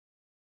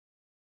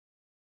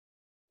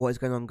What is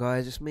going on,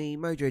 guys? It's me,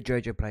 Mojo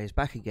Jojo Plays,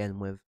 back again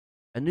with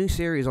a new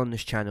series on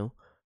this channel.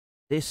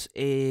 This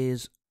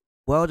is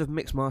World of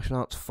Mixed Martial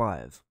Arts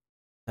 5.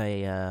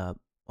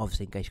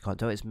 Obviously, in case you can't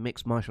tell, it's a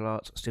mixed martial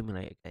arts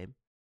simulator game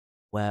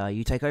where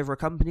you take over a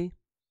company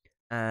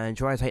and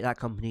try to take that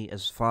company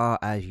as far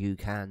as you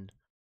can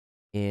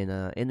in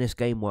this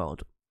game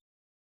world.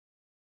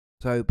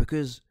 So,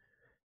 because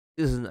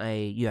this isn't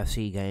a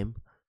UFC game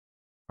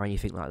or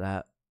anything like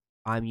that,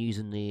 I'm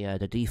using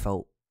the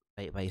default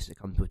database that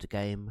comes with the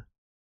game,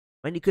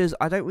 mainly because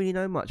I don't really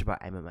know much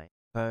about MMA.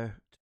 So,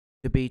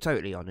 to be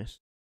totally honest,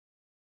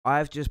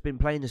 I've just been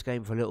playing this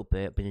game for a little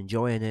bit, been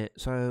enjoying it,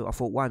 so I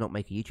thought, why not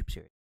make a YouTube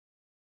series?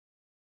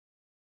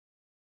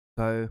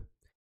 So,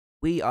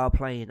 we are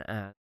playing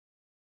as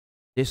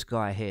this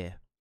guy here.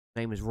 His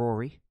name is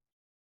Rory.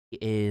 He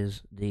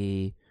is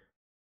the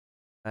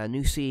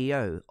new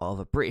CEO of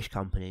a British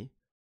company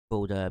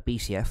called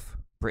BCF,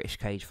 British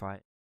Cage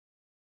Fight.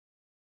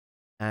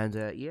 And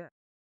yeah,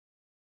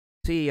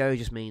 CEO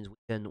just means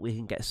we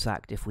can get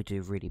sacked if we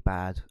do really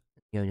bad.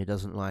 The owner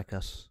doesn't like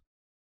us,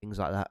 things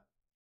like that.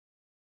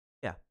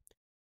 Yeah,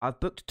 I've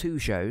booked 2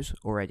 shows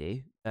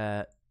already.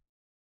 I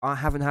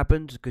haven't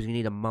happened because you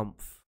need a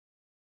month,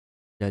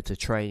 to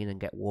train and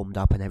get warmed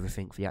up and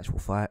everything for the actual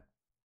fight.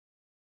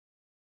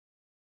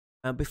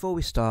 Before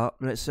we start,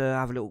 let's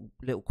have a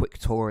little quick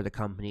tour of the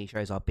company.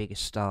 Shows our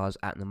biggest stars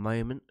at the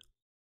moment.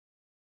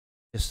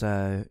 Just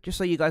so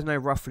you guys know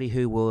roughly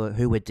who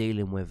we're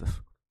dealing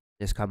with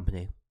this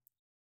company.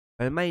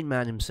 For the main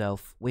man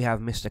himself, we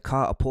have Mr.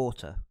 Carter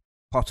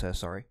Potter.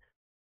 Sorry,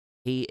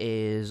 he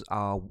is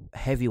our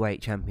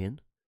heavyweight champion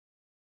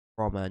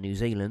from New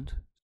Zealand.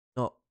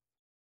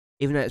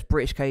 Even though it's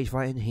British cage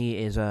fighting, he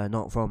is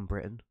not from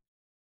Britain.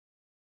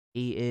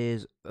 He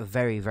is a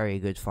very, very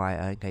good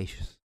fighter. In case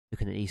you're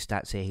looking at these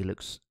stats here, he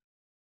looks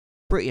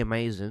pretty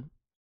amazing.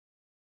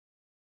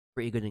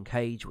 Pretty good in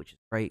cage, which is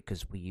great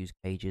because we use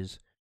cages.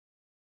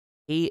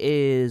 He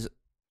is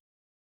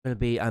going to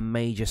be a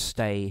major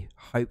stay,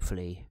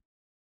 hopefully,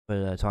 for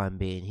the time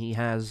being. He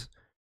has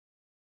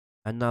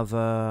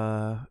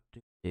another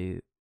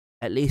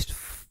at least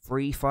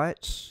 3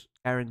 fights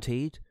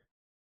guaranteed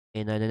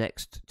in the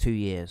next 2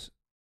 years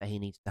that he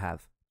needs to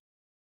have.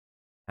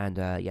 And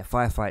yeah,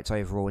 5 fights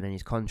overall, and then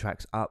his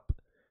contract's up,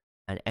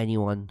 and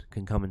anyone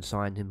can come and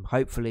sign him.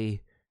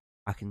 Hopefully,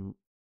 I can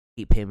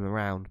keep him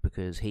around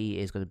because he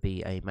is going to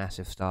be a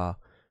massive star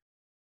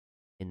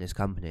in this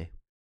company.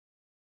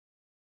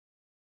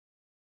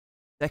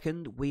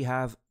 Second, we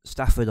have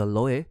Stafford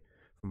Alloy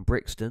from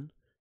Brixton.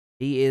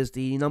 He is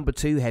the number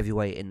 2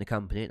 heavyweight in the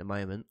company at the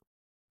moment,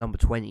 number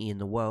 20 in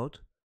the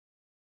world.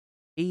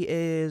 He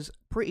is a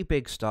pretty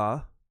big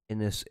star in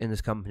this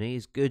company.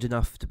 He's good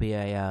enough to be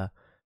a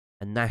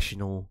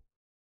national,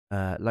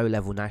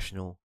 low-level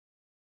national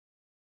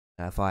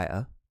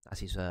fighter. That's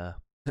his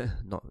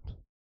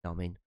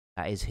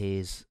that is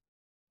his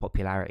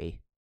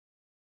popularity.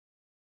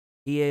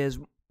 He is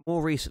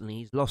more recently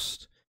he's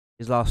lost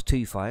his last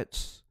 2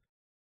 fights,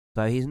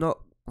 so he's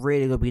not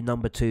really gonna be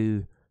number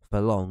 2 for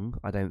long,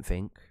 I don't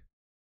think.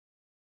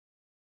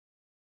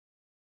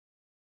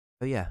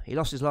 So yeah, he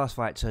lost his last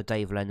fight to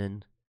Dave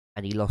Lennon,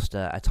 and he lost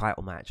a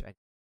title match against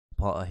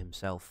Potter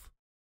himself.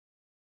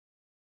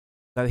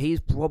 So he's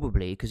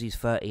probably, because he's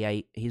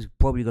 38, he's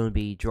probably going to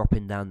be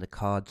dropping down the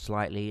card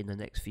slightly in the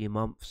next few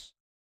months,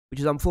 which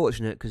is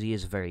unfortunate because he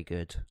is very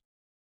good.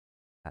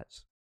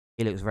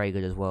 He looks very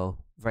good as well,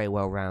 very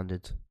well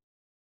rounded.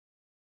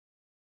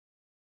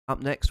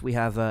 Up next we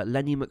have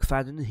Lenny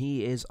McFadden.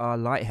 He is our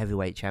light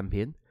heavyweight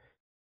champion,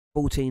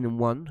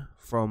 14-1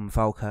 from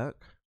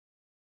Falkirk.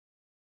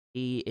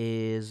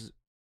 He's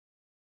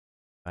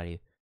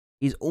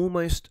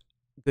almost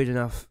good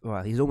enough.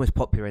 Well, he's almost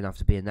popular enough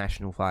to be a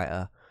national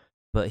fighter,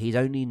 but he's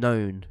only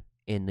known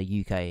in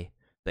the UK.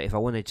 So if I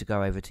wanted to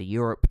go over to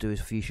Europe, do a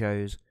few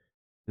shows,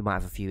 we might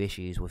have a few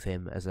issues with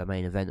him as the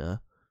main eventer,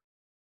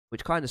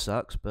 which kind of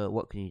sucks, but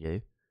what can you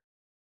do?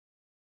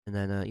 And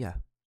then, yeah.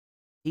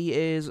 He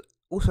is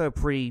also a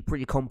pretty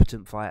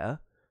competent fighter.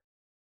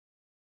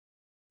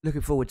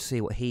 Looking forward to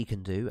see what he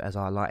can do as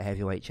our light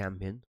heavyweight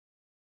champion.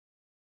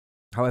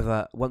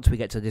 However, once we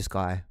get to this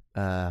guy,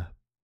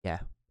 yeah,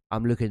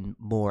 I'm looking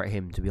more at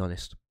him, to be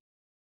honest.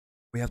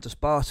 We have the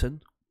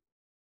Spartan,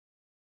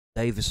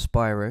 Davis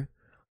Spyro.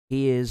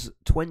 He is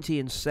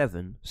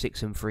 20-7,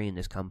 6-3 in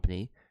this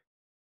company.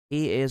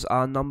 He is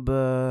our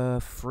number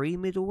 4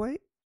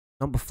 middleweight,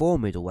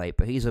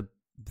 but he's a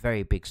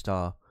very big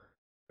star.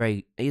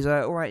 He's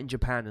alright in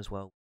Japan as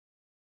well.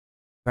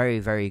 Very,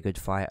 very good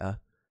fighter.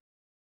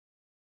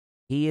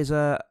 He is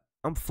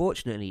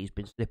unfortunately, he's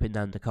been slipping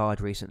down the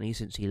card recently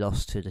since he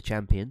lost to the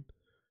champion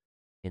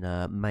in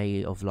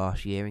May of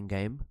last year in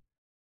game.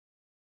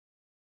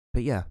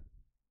 But yeah,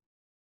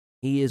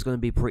 he is going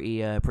to be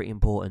pretty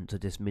important to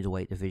this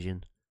middleweight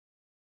division.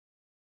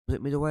 Was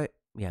it middleweight?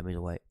 Yeah,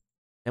 middleweight.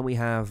 Then we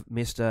have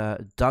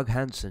Mr. Doug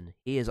Hansen.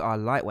 He is our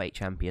lightweight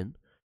champion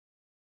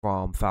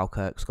from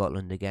Falkirk,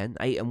 Scotland again.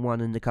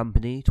 8-1 in the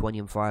company,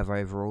 20-5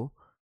 overall.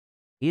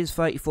 He is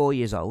 34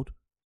 years old,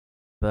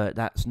 but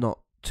that's not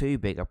too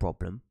big a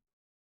problem,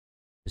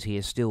 because he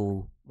is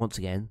still, once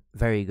again,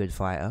 very good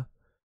fighter.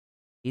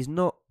 He's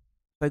not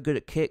so good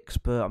at kicks,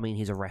 but I mean,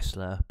 he's a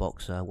wrestler,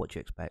 boxer. What do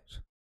you expect?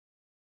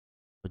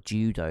 Or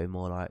judo,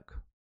 more like.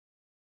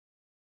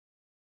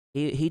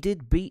 He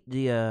did beat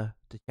the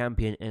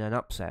champion in an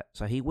upset,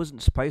 so he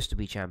wasn't supposed to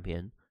be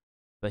champion,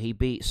 but he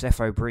beat Seth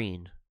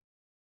O'Brien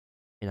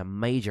in a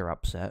major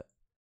upset.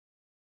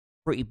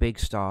 Pretty big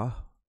star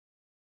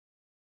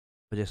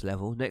for this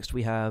level. Next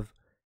we have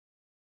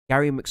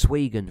Gary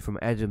McSwegan from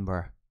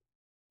Edinburgh.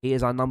 He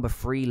is our number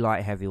 3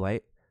 light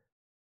heavyweight.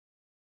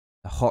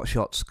 The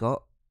hotshot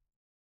Scot.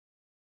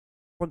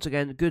 Once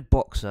again, a good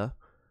boxer.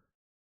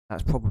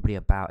 That's probably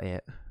about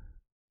it, to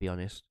be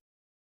honest.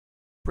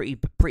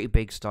 Pretty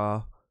big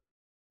star.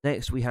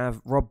 Next we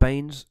have Rob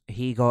Baines.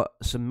 He got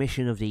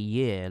submission of the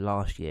year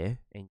last year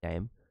in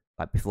game,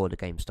 like before the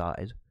game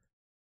started.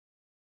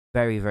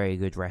 Very, very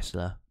good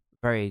wrestler.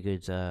 Very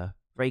good,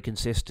 very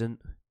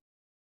consistent.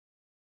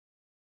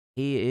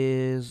 He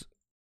is,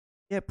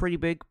 yeah, pretty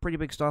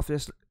big star for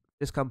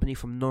this company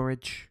from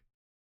Norwich.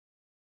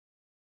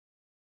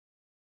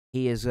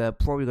 He is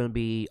probably going to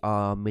be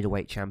our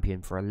middleweight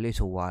champion for a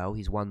little while.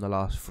 He's won the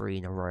last 3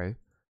 in a row.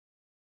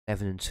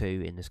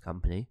 7-2 in this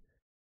company.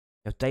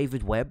 We have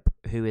David Webb,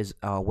 who is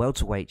our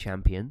welterweight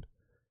champion.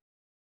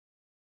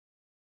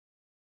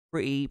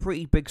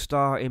 Pretty big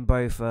star in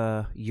both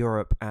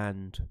Europe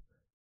and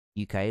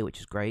UK, which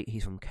is great.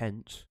 He's from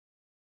Kent.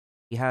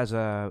 He has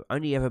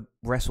only ever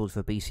wrestled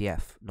for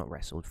BCF, not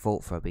wrestled,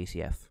 fought for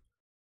BCF.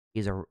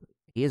 He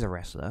is a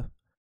wrestler.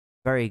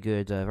 Very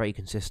good, very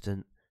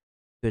consistent.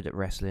 Good at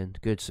wrestling,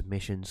 good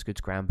submissions, good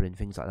scrambling,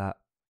 things like that.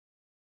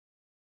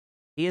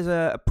 He is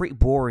a pretty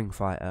boring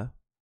fighter.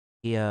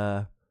 He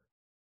has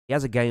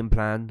a game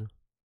plan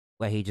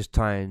where he just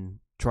try and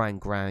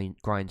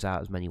grinds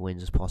out as many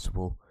wins as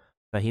possible.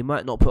 So he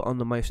might not put on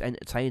the most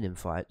entertaining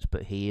fights,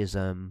 but he is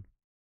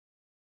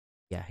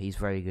yeah, he's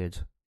very good.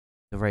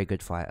 A very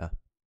good fighter.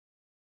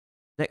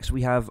 Next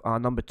we have our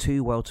number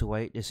 2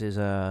 welterweight. This is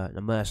a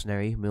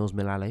mercenary, Mills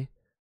Mullally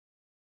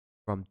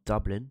from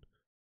Dublin.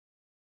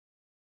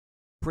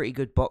 Pretty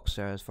good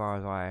boxer as far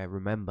as I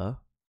remember.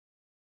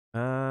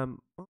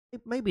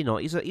 Maybe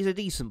not. He's a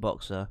decent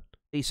boxer,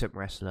 decent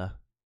wrestler.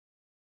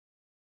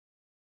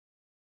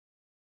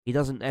 He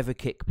doesn't ever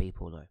kick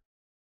people though.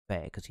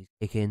 Fair, because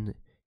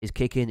his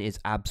kicking is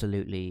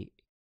absolutely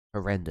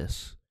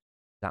horrendous.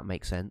 That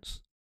makes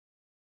sense.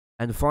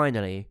 And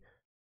finally,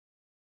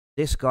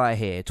 this guy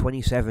here,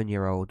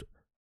 27-year-old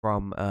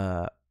from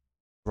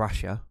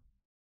Russia,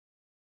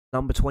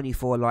 number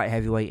 24 light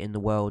heavyweight in the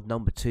world,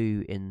 number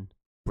 2 in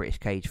British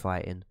cage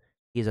fighting.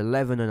 He's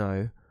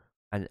 11-0,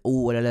 and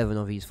all 11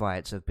 of his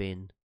fights have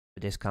been for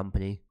this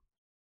company.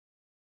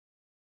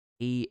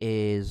 He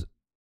is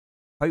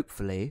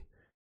hopefully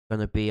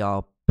going to be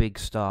our big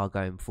star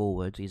going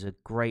forward. He's a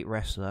great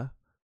wrestler,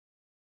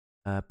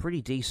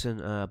 pretty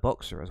decent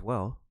boxer as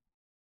well.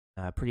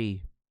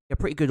 Pretty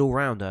good all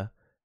rounder,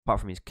 apart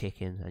from his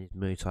kicking and his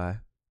Muay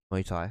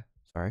Thai.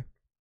 Sorry.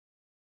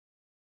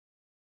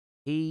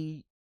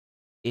 He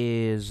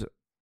is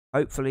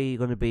hopefully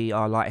going to be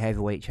our light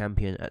heavyweight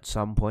champion at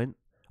some point.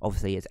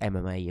 Obviously, it's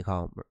MMA.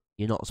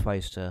 You're not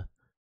supposed to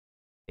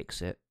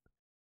fix it.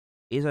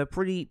 He's a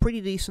pretty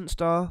decent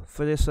star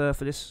for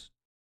this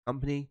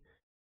company.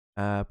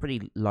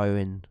 Pretty low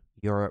in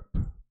Europe,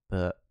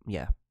 but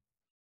yeah.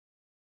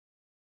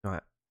 All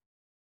right.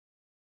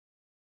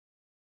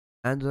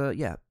 And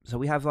yeah, so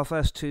we have our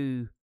first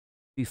two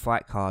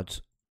fight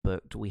cards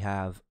booked. We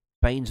have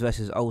Baines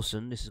versus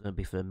Olsen. This is going to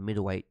be for the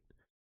middleweight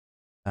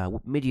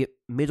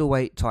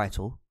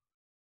title.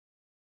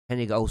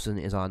 Henning Olsen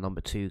is our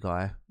number 2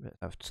 guy.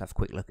 Let's have a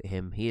quick look at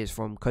him. He is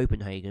from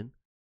Copenhagen.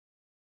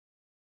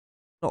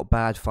 Not a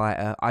bad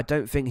fighter. I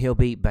don't think he'll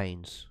beat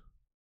Baines,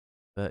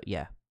 but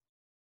yeah.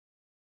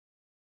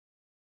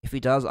 If he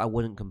does, I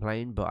wouldn't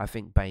complain, but I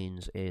think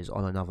Baines is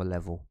on another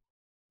level,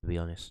 to be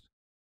honest.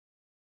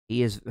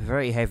 He is a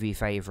very heavy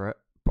favourite,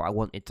 but I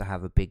wanted to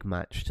have a big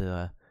match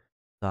to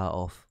start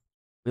off.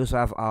 We also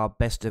have our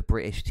Best of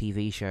British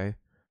TV show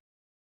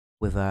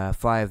with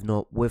 5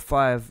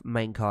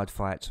 main card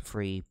fights,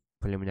 3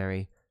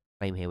 preliminary.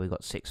 Same here, we've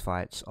got 6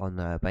 fights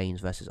on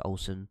Baines versus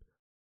Olsen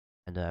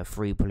and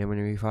 3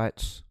 preliminary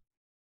fights.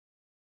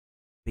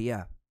 But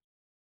yeah.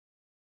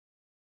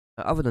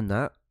 Other than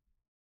that,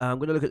 I'm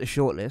going to look at the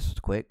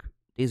shortlist quick.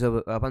 These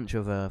are a bunch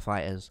of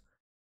fighters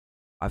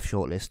I've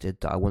shortlisted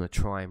that I want to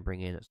try and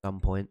bring in at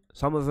some point.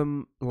 Some of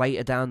them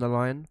later down the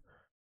line,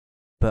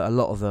 but a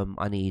lot of them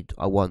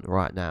I want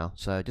right now.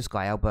 So this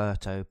guy,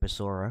 Alberto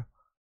Pessoa,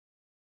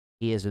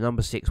 he is the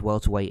number 6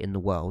 welterweight in the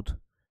world.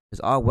 Because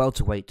our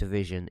welterweight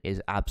division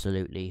is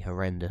absolutely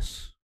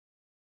horrendous.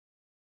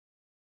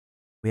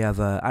 We have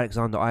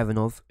Alexander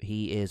Ivanov.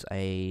 He is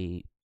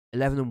a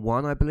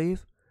 11-1, I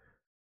believe,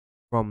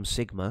 from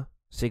Sigma.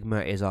 Sigma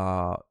is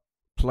our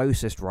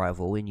closest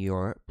rival in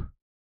Europe.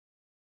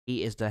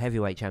 He is the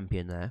heavyweight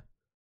champion there,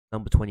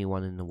 number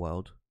 21 in the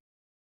world.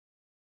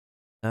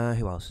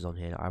 Who else is on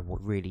here that I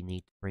really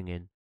need to bring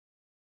in?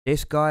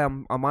 This guy,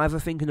 I'm either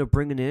thinking of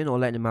bringing in or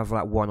letting him have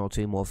like 1 or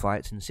 2 more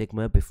fights in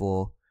Sigma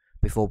before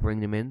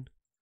bringing him in.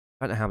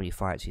 I don't know how many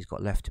fights he's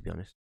got left, to be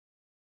honest.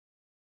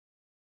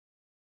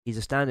 He's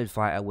a standard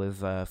fighter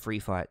with 3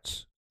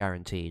 fights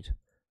guaranteed,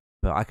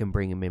 but I can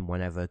bring him in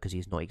whenever because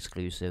he's not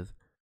exclusive.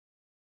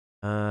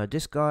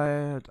 This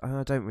guy,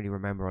 I don't really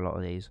remember a lot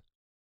of these.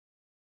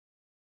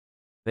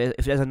 But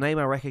if there's a name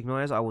I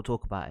recognise, I will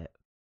talk about it.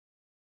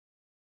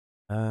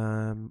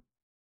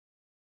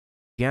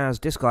 Jazz,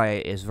 this guy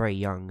is very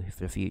young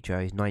for the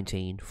future. He's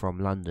 19 from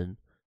London.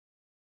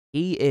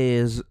 He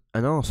is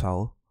an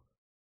arsehole,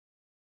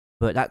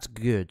 but that's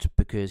good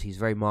because he's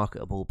very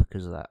marketable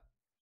because of that.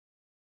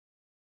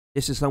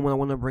 This is someone I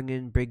want to bring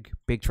in,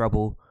 big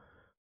trouble.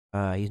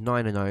 He's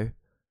 9-0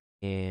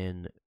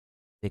 in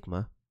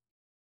Sigma.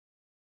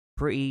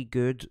 Pretty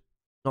good,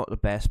 not the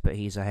best, but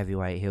he's a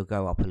heavyweight. He'll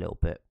go up a little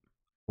bit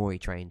more he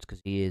trains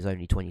because he is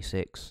only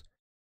 26.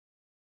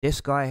 This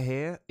guy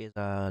here is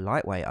a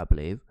lightweight, I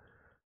believe.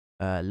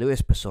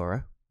 Luis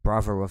Pessoa,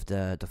 brother of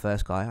the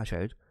first guy I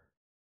showed.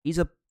 He's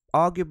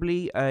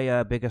arguably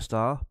a bigger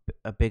star,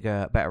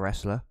 better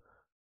wrestler,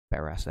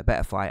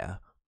 better fighter.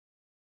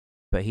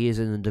 But he is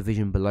in the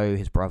division below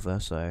his brother,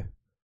 so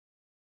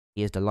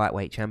he is the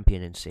lightweight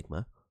champion in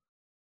Sigma.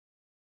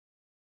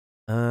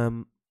 I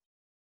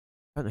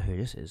don't know who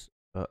this is,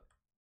 but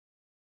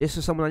this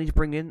is someone I need to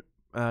bring in.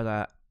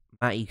 That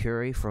Matti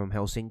Kuri from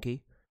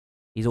Helsinki.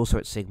 He's also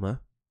at Sigma,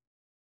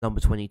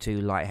 number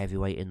 22 light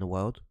heavyweight in the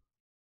world.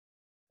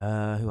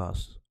 Who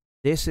else?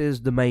 This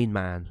is the main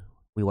man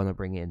we want to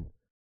bring in.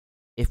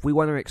 If we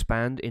want to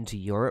expand into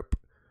Europe,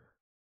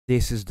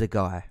 this is the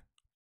guy.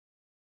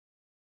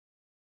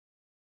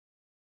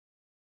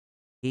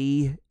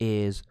 He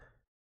is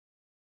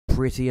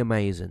pretty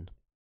amazing.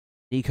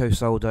 Nico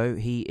Soldo,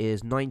 he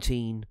is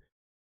 19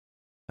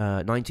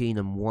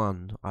 and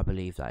 1, I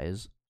believe that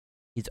is.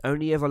 He's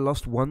only ever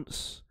lost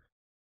once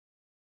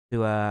to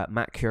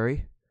Matt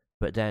Curry,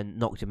 but then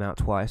knocked him out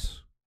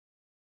twice.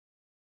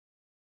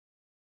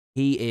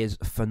 He is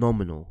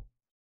phenomenal.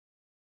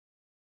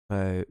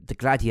 So, the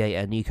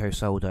Gladiator, Nico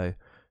Soldo,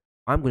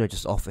 I'm going to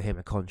just offer him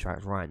a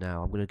contract right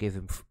now. I'm going to give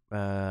him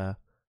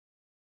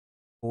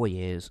 4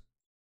 years,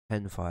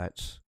 10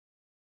 fights.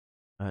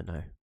 I don't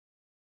know.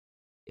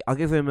 I'll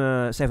give him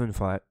 8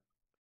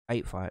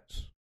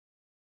 fights.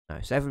 No,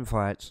 7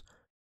 fights.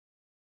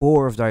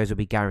 4 of those will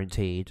be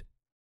guaranteed.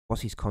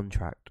 What's his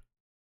contract?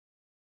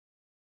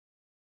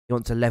 He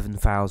wants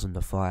 11,000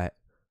 a fight.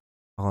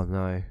 Oh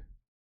no.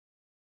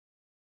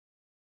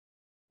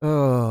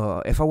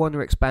 Oh, if I want to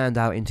expand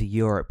out into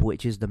Europe,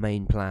 which is the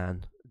main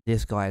plan,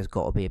 this guy has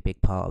got to be a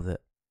big part of it.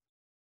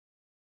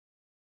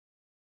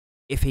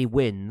 If he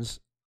wins,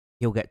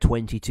 he'll get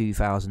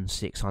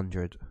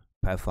 22,600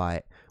 per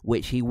fight,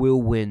 which he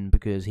will win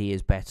because he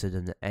is better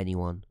than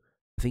anyone.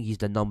 I think he's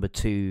the number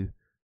 2.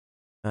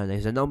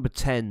 There's a number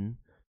 10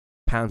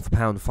 pound for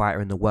pound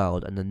fighter in the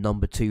world and the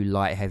number 2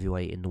 light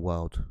heavyweight in the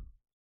world.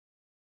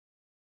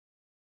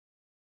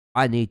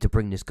 I need to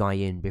bring this guy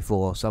in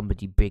before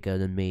somebody bigger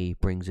than me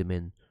brings him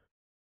in.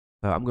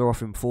 So I'm going to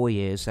offer him 4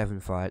 years, 7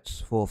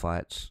 fights, 4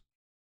 fights.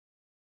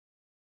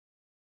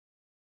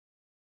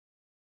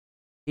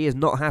 He is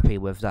not happy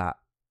with that.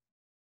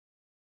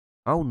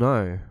 Oh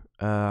no.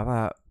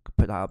 I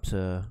put that up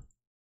to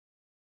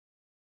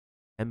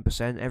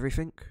 10%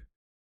 everything.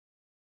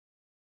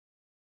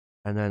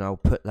 And then I'll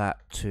put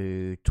that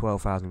to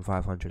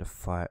 12,500 a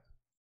fight.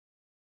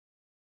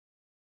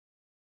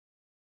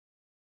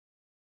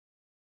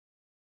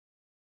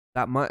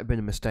 That might have been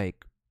a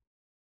mistake.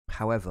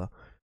 However,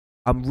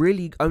 I'm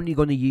really only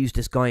going to use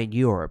this guy in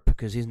Europe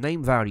because his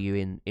name value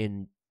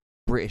in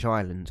British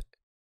Island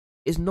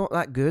is not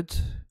that good.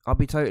 I'll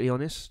be totally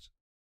honest.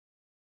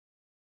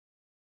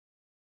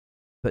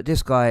 But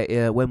this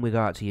guy, when we go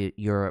out to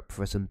Europe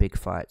for some big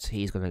fights,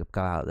 he's going to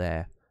go out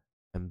there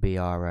and be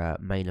our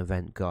main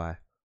event guy.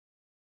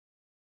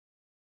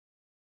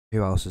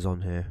 Who else is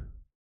on here?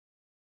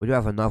 We do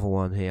have another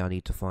one here I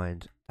need to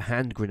find.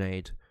 Hand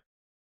Grenade,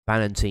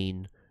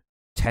 Valentin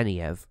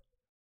Teniev.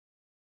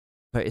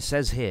 So it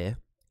says here,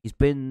 he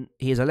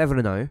is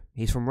 11-0,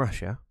 he's from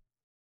Russia.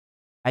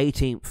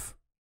 18th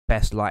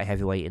best light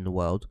heavyweight in the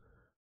world.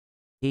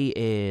 He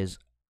is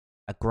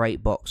a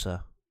great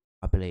boxer,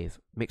 I believe.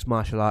 Mixed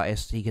martial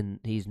artist,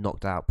 he's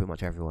knocked out pretty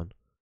much everyone.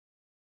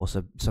 Or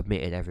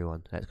submitted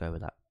everyone, let's go with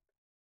that.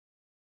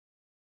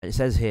 And it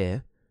says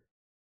here,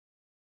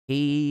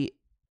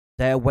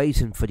 they're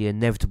waiting for the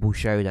inevitable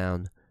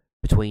showdown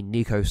between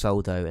Nico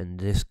Soldo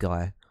and this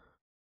guy.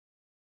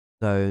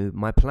 So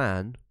my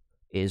plan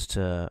is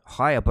to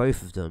hire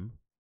both of them.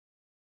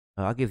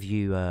 I'll give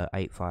you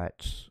 8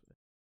 fights,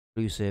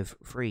 exclusive,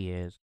 3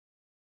 years,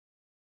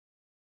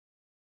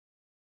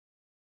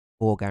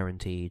 4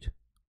 guaranteed.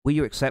 Will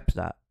you accept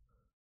that?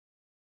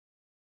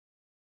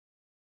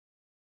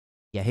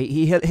 Yeah,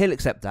 he'll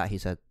accept that, he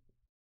said.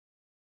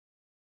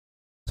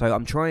 So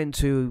I'm trying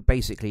to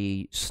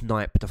basically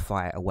snipe the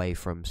fight away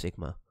from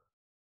Sigma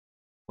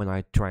when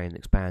I try and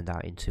expand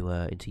out into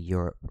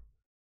Europe.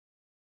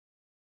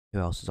 Who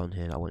else is on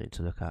here that I wanted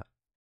to look at?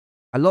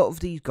 A lot of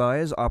these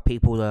guys are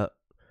people that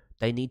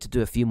they need to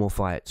do a few more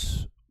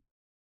fights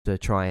to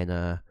try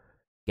and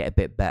get a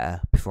bit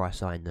better before I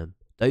sign them.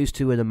 Those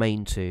two are the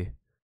main two.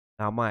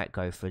 Now, I might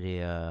go for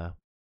the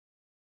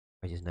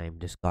what's his name?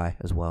 This guy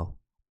as well.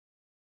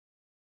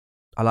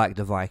 I like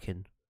the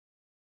Viking.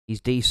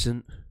 He's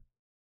decent.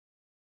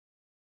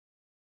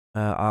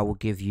 I will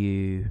give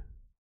you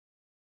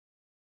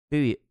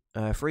 3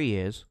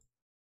 years,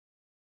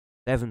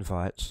 7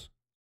 fights,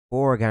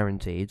 4 are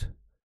guaranteed.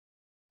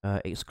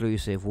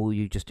 Exclusive. Will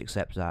you just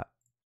accept that?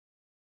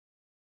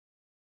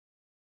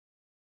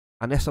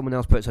 Unless someone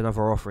else puts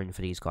another offer in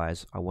for these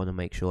guys, I want to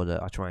make sure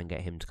that I try and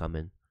get him to come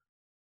in.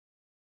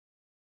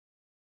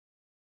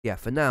 Yeah,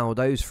 for now,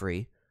 those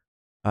 3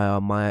 are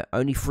my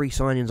only 3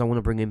 signings I want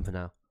to bring in for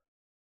now.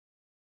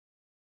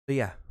 So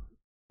yeah,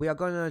 we are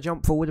going to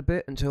jump forward a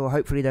bit until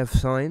hopefully they've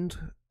signed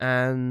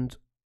and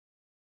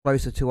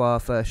closer to our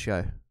first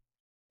show.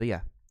 So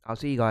yeah, I'll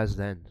see you guys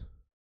then.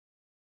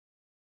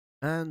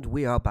 And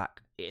we are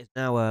back. It is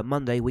now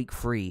Monday, week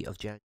 3 of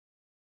January.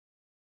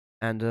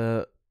 And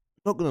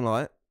not gonna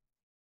lie,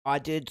 I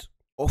did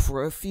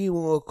offer a few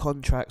more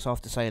contracts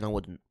after saying I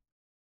wouldn't.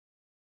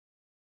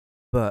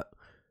 But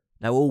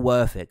they're all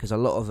worth it because a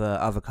lot of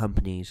other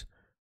companies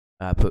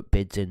put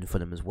bids in for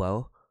them as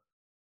well.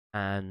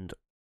 And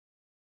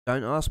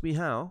don't ask me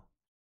how,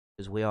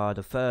 because we are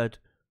the 3rd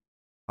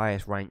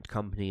highest ranked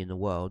company in the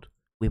world.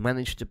 We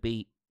managed to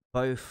beat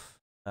both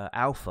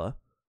Alpha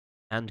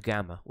and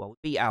Gamma. Well, we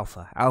beat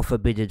Alpha. Alpha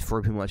bidded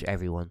for pretty much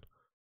everyone.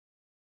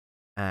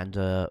 And,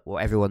 well,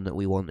 everyone that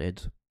we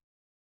wanted.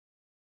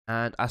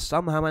 And I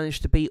somehow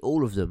managed to beat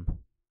all of them.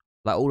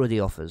 Like, all of the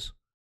offers.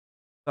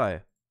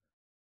 So,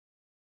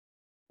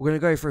 we're going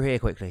to go through here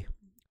quickly.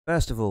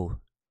 First of all,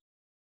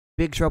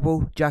 Big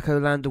Trouble, Jacko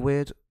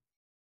Landerweird.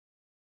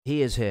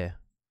 He is here.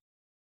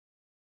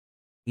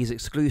 He's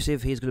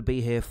exclusive. He's going to be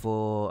here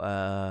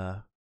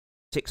for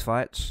 6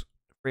 fights.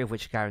 3 of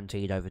which are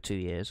guaranteed over 2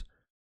 years.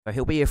 So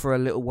he'll be here for a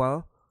little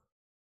while.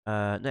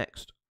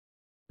 Next,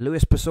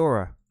 Luis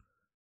Pesora.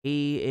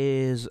 He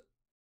is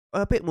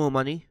a bit more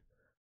money.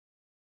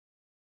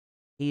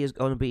 He is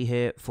going to be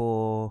here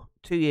for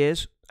 2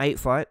 years, 8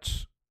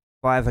 fights,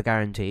 5 are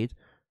guaranteed.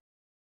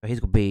 So he's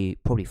going to be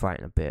probably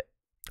fighting a bit.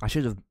 I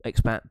should have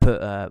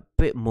put a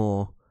bit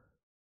more,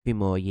 few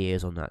more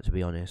years on that, to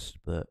be honest.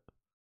 But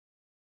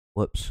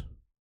whoops.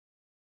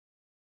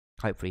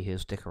 Hopefully he'll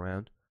stick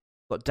around.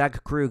 Got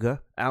Dag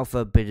Kruger.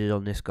 Alpha bidded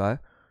on this guy.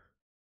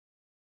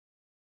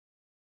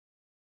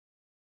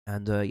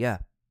 And yeah.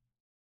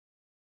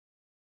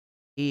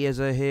 He is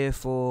here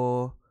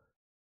for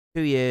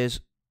 2 years,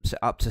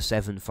 up to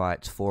 7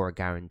 fights, 4 are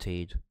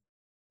guaranteed.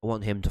 I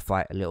want him to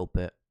fight a little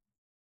bit.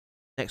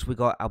 Next we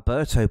got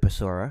Alberto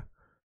Pesora.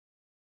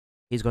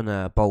 He's going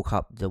to bulk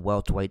up the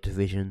welterweight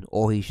division,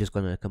 or he's just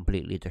going to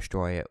completely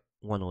destroy it,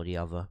 one or the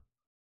other.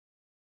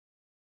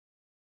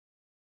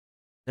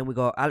 Then we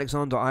got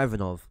Alexander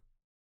Ivanov.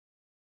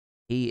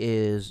 He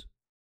is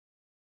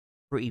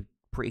pretty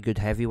good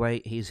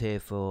heavyweight. He's here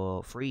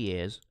for 3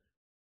 years,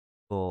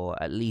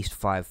 for at least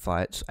 5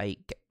 fights,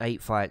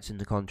 8 fights in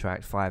the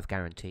contract, 5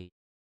 guaranteed.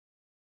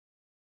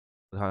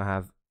 I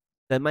have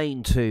the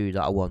main 2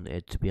 that I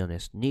wanted, to be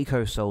honest.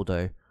 Nico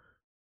Soldo,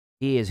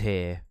 he is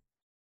here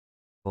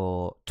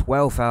for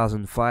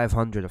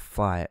 12,500 a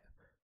fight.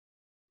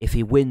 If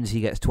he wins, he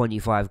gets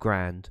 25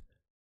 grand.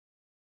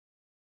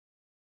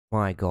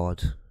 My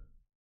God.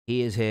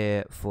 He is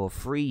here for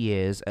 3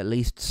 years, at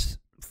least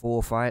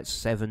 4 fights,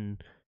 7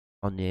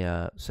 on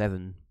the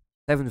 7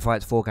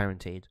 fights, 4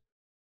 guaranteed.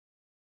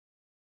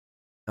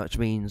 Which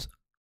means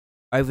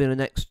over the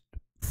next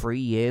 3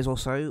 years or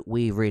so,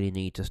 we really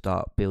need to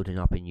start building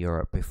up in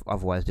Europe. If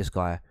otherwise, this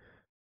guy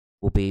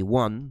will be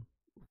 1,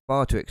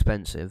 far too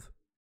expensive,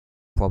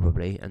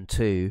 probably, and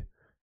 2,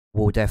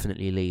 will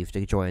definitely leave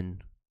to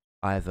join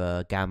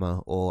either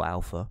Gamma or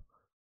Alpha.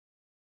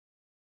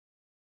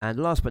 And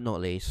last but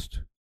not least,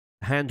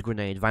 hand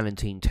grenade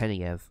Valentin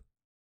Teniev.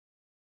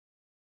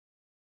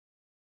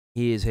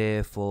 He is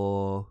here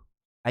for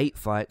 8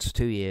 fights,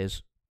 2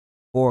 years.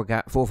 4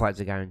 fights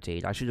are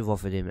guaranteed. I should have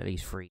offered him at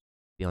least 3, to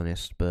be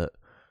honest, but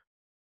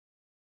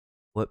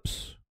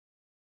whoops,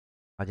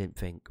 I didn't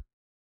think.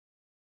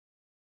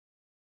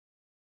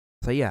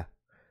 So yeah,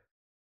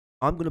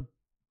 I'm gonna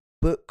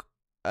book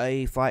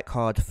a fight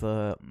card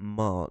for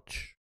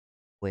March.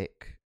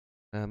 Quick,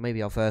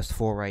 maybe our first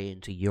foray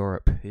into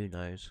Europe. Who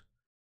knows?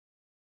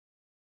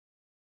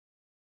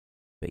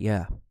 But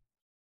yeah,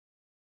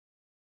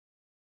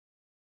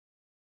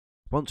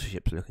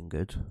 sponsorship's looking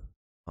good.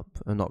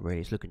 Not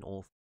really. It's looking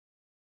awful.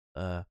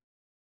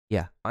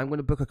 Yeah, I'm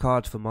gonna book a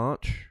card for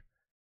March,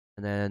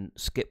 and then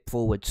skip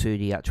forward to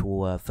the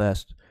actual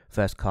first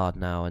card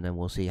now, and then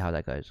we'll see how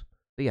that goes.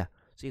 But yeah,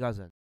 see you guys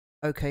then.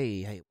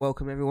 Okay, hey,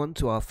 welcome everyone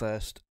to our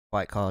first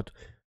fight card.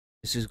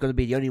 This is going to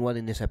be the only one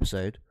in this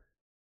episode.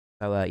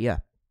 So yeah.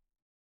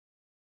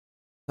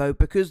 So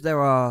because there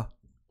are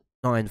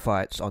 9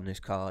 fights on this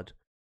card,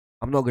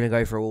 I'm not going to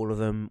go through all of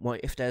them.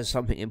 If there's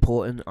something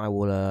important, I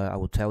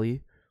will tell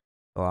you,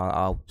 or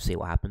I'll see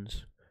what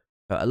happens.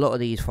 But a lot of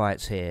these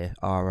fights here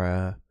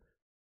are,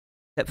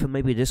 except for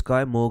maybe this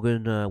guy,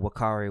 Morgan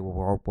Wakari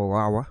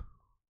Warawa.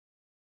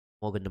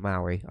 Morgan the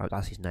Maori, oh,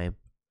 that's his name.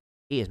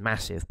 He is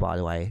massive, by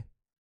the way.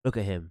 Look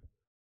at him.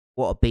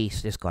 What a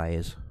beast this guy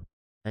is.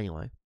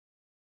 Anyway.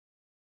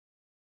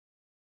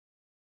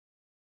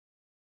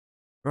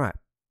 Right.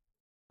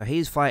 So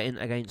he's fighting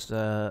against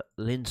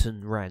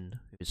Linton Wren,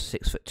 who's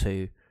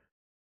 6'2".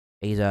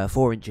 He's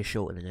 4 inches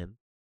shorter than him.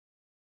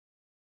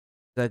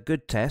 It's a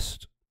good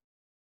test.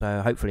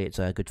 So hopefully it's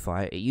a good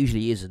fight. It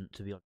usually isn't,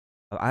 to be honest.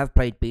 I have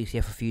played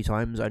BCF a few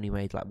times, only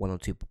made like 1 or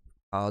 2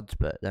 cards,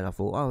 but then I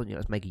thought, oh,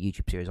 let's make a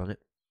YouTube series on it.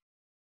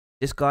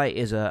 This guy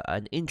is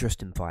an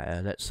interesting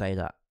fighter, let's say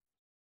that.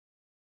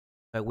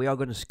 So we are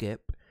going to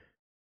skip.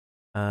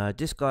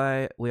 This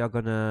guy, we are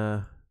going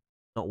to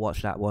not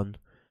watch that one.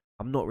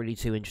 I'm not really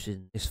too interested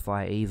in this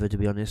fight either, to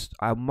be honest.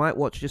 I might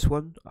watch this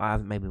one. I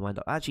haven't made my mind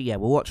up. Actually, yeah,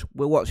 we'll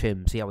watch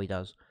him, see how he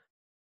does.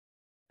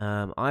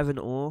 Ivan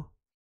Orr,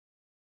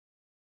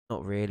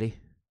 not really.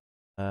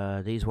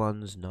 These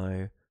ones,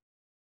 no.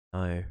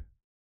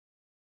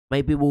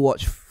 Maybe we'll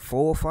watch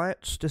 4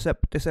 fights this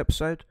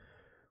episode.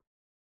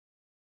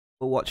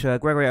 We'll watch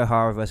Gregory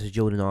O'Hara versus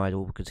Jordan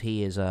Idol because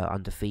he is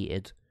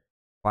undefeated,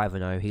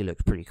 5-0. He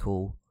looks pretty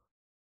cool.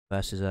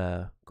 Versus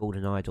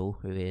Golden Idol,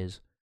 who is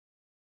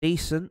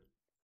decent.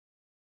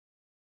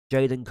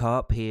 Jaden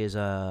Karp, he is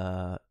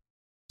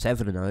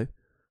 7-0.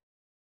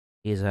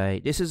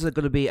 This is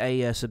going to be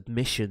a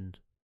submission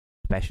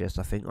specialist,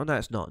 I think. Oh no,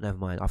 it's not. Never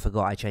mind. I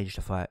forgot. I changed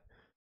the fight.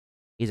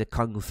 He's a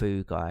kung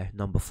fu guy,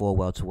 number 4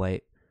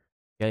 welterweight.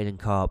 Jaden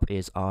Karp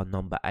is our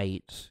number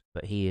 8,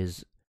 but he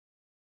is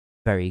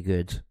very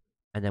good.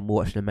 And then we'll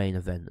watch the main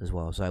event as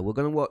well. So we're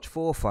going to watch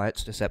 4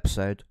 fights this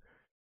episode.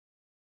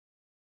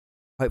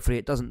 Hopefully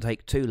it doesn't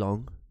take too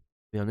long, to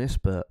be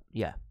honest, but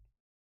yeah.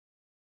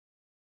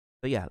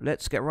 So yeah,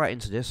 let's get right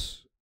into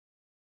this.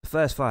 The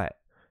first fight.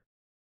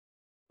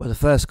 Well, the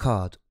first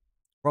card.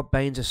 Rob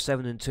Baines is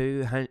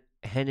 7-2.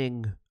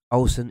 Henning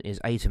Olsen is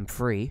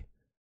 8-3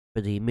 for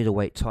the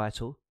middleweight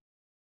title.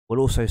 We'll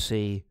also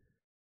see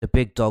the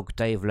big dog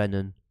Dave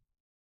Lennon,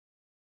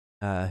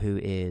 who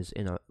is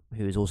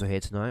also here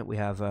tonight. We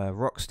have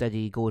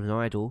Rocksteady Gordon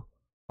Idol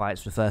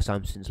fights for the first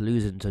time since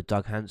losing to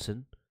Doug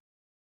Hansen.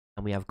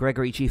 And we have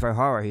Gregory Chief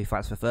O'Hara, who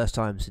fights for the first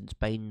time since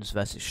Baines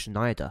versus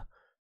Schneider.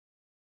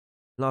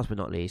 Last but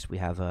not least, we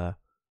have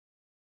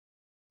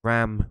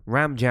Ram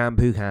Jam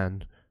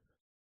Bhukan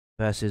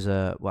versus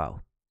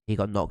well, he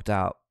got knocked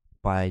out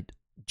by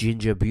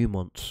Ginger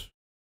Beaumont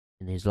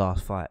in his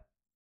last fight.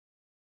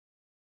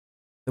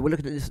 So we're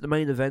looking at this the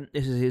main event.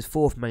 This is his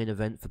 4th main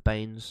event for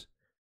Baines,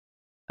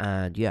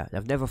 and yeah,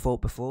 they've never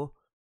fought before.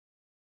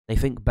 They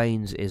think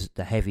Baines is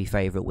the heavy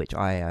favourite, which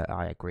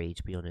I agree,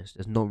 to be honest.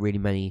 There's not really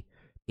many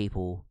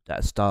people that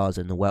are stars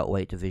in the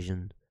welterweight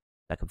division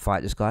that can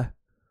fight this guy.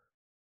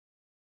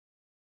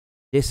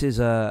 This is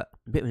a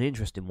bit of an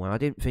interesting one. I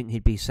didn't think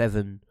he'd be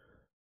 7-0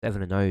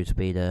 to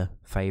be the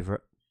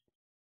favourite.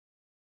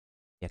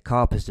 Yeah,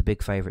 Karp is the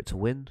big favourite to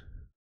win.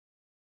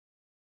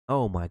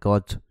 Oh my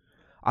god.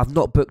 I've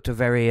not booked a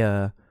very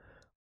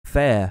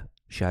fair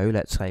show,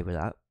 let's say with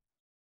that.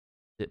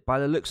 By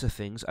the looks of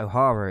things,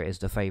 O'Hara is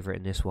the favourite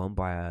in this one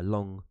by a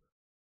long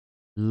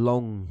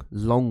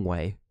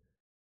way.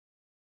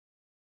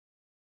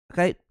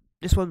 Okay,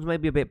 this one's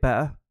maybe a bit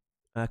better.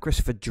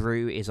 Christopher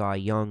Drew is a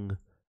young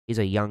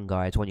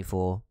guy,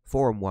 24,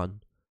 4-1.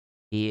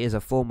 He is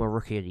a former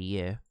Rookie of the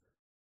Year.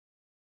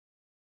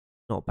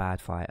 Not a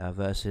bad fighter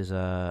versus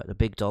the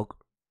big dog.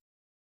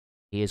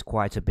 He is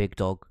quite a big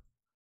dog.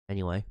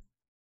 Anyway,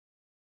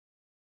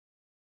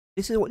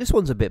 this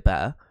one's a bit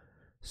better.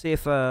 See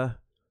if Mal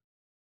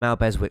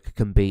Beswick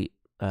can beat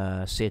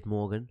Sid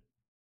Morgan.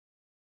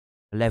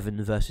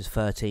 11 versus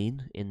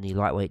 13 in the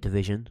lightweight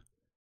division.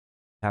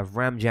 Have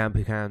Ram Jam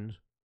Bhukan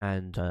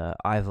and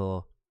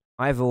Ivor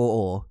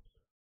Orr.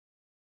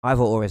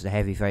 Ivor Orr is the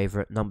heavy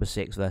favourite, number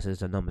 6 versus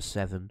the number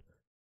 7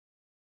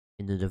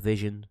 in the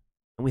division.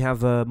 And we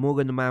have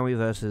Morgan the Maori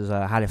versus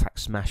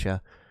Halifax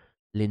Smasher,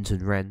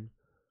 Linton Wren.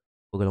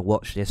 We're going to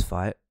watch this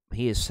fight.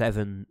 He is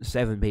 7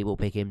 people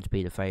pick him to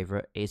be the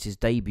favourite. It's his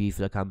debut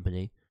for the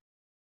company.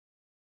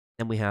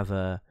 Then we have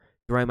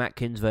Jerome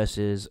Atkins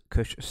versus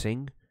Kush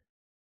Singh.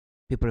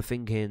 People are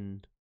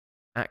thinking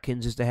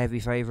Atkins is the heavy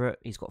favourite.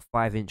 He's got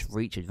 5-inch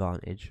reach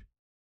advantage.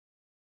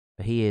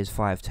 But he is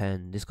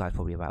 5'10". This guy's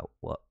probably about,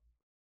 what?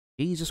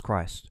 Jesus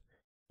Christ.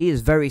 He is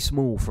very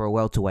small for a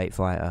welterweight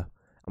fighter.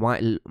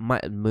 I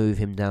might move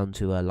him down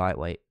to a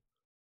lightweight.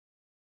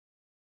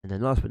 And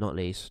then last but not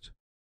least,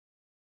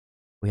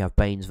 we have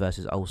Baines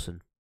versus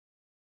Olsen.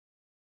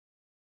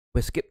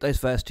 We'll skip those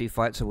first 2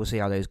 fights, so we'll see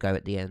how those go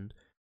at the end.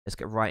 Let's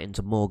get right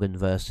into Morgan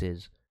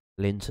versus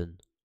Linton.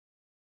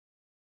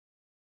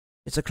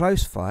 It's a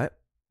close fight.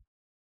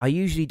 I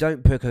usually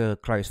don't pick a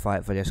close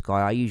fight for this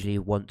guy. I usually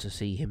want to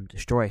see him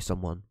destroy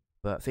someone.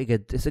 But I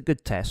figured it's a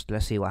good test.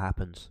 Let's see what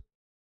happens.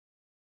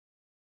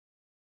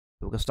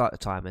 We're going to start the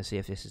timer and see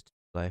if this is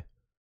slow.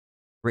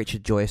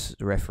 Richard Joyce,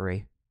 the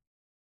referee.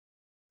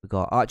 We've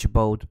got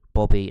Archibald,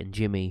 Bobby, and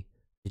Jimmy,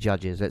 the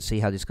judges. Let's see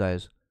how this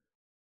goes.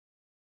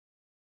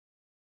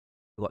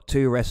 We've got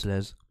two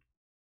wrestlers.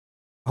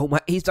 Oh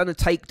my, he's done a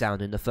takedown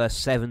in the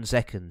first 7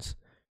 seconds.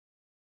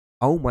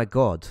 Oh my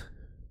god.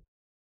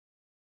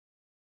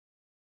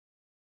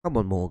 Come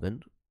on,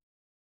 Morgan.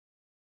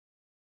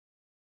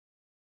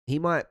 He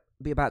might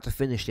be about to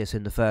finish this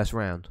in the first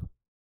round.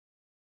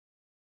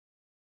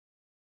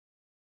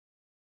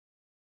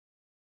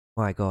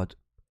 My god.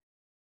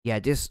 Yeah,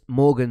 this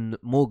Morgan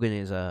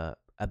is a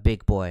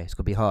big boy. It's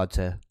gonna be hard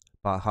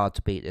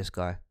to beat this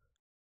guy.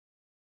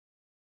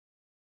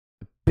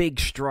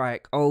 Big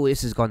strike. Oh,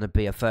 this is gonna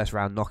be a first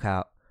round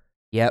knockout.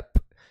 Yep.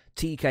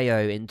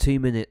 TKO in 2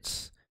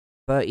 minutes,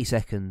 30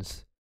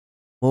 seconds.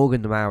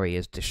 Morgan Murray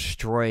has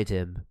destroyed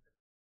him.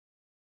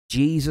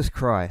 Jesus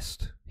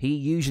Christ. He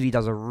usually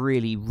does a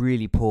really,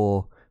 really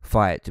poor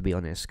fight, to be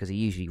honest, because he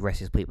usually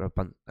wrestles people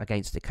up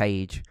against the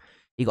cage.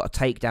 He got a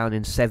takedown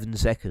in 7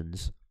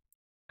 seconds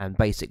and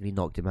basically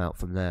knocked him out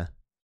from there.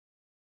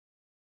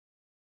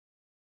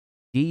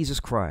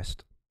 Jesus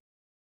Christ.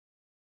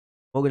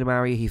 Morgan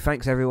Murray, he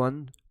thanks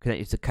everyone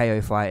connected to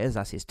KO Fighters.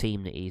 That's his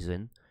team that he's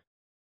in.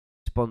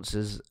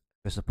 Sponsors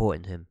for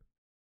supporting him.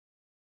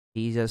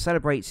 He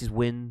celebrates his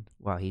win.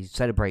 Well, he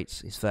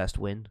celebrates his first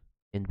win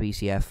in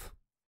BCF.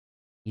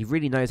 He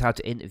really knows how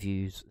to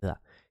interviews.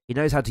 He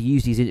knows how to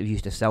use these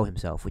interviews to sell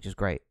himself, which is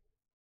great.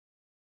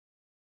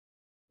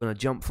 I'm going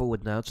to jump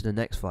forward now to the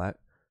next fight.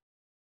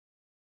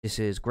 This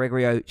is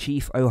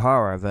Chief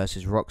O'Hara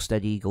versus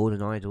Rocksteady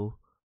Golden Idol.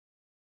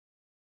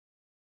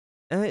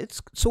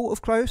 It's sort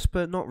of close,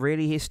 but not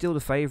really. He's still the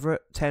favourite,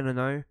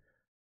 10-0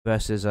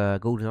 versus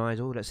Golden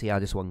Idol. Let's see how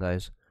this one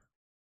goes.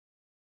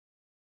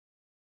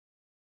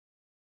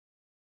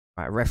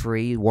 Right,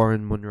 referee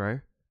Warren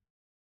Monroe.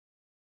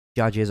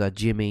 Judges are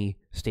Jimmy,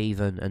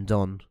 Stephen, and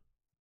Don.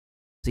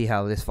 See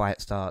how this fight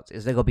starts.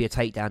 Is there going to be a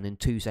takedown in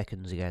 2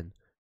 seconds again?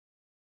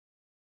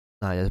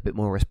 No, there's a bit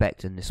more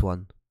respect in this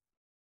one.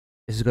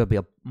 This is going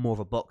to be more of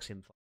a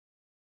boxing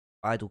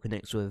fight. Idol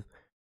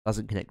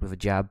doesn't connect with a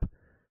jab.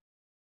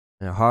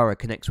 And O'Hara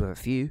connects with a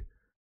few.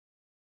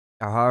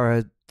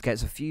 O'Hara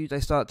gets a few. They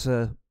start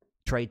to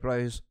trade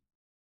blows.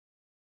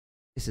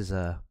 This is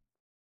they're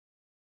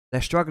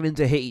struggling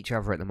to hit each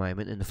other at the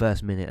moment in the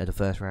first minute of the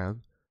first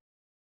round.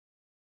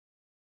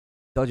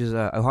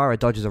 O'Hara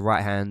dodges a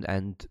right hand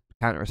and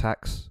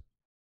counterattacks.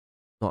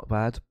 Not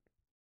bad.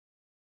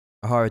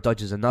 O'Hara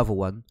dodges another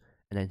one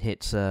and then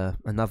hits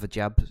another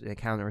jab, a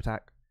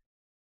counterattack.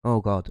 Oh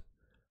god.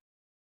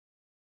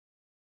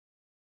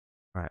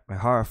 Right,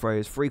 O'Hara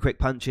throws 3 quick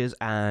punches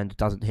and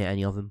doesn't hit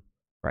any of them.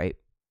 Right.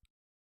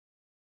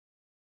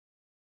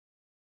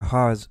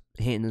 O'Hara's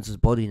hitting into his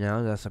body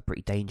now. That's a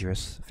pretty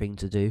dangerous thing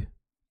to do.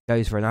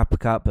 Goes for an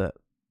uppercut, but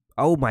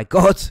oh my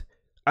god!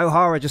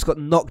 O'Hara just got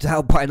knocked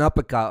out by an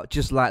uppercut,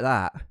 just like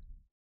that.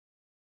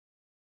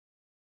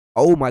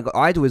 Oh my god,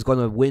 Idol is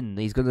gonna win.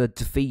 He's gonna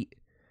defeat.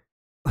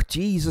 Oh,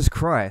 Jesus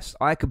Christ!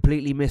 I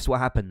completely missed what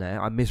happened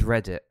there. I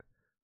misread it.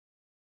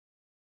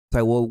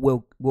 So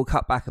we'll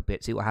cut back a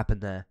bit, see what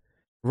happened there.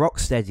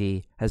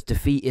 Rocksteady has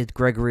defeated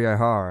Gregory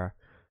O'Hara.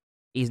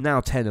 He's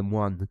now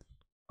 10-1.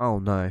 Oh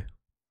no.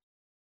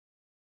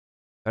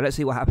 So let's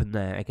see what happened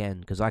there again,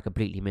 because I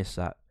completely missed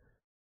that.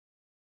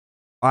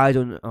 Alright,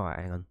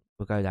 hang on.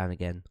 We'll go down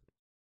again.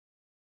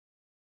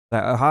 So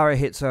O'Hara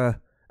hits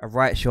a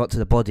right shot to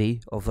the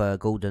body of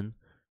Golden.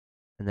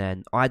 And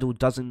then Idol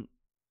doesn't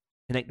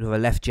connect with a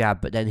left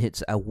jab, but then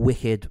hits a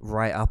wicked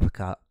right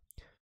uppercut,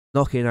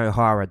 knocking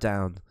O'Hara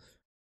down.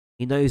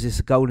 He knows this is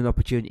a golden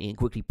opportunity and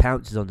quickly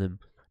pounces on him,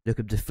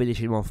 looking to finish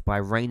him off by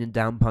raining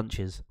down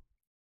punches.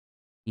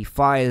 He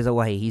fires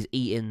away. He's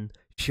eating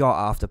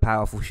shot after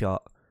powerful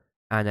shot.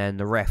 And then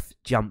the ref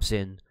jumps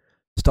in,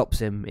 stops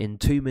him in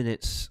 2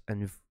 minutes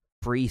and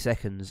 3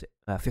 seconds,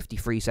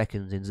 53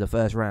 seconds into the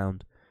first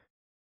round.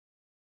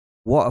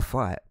 What a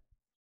fight.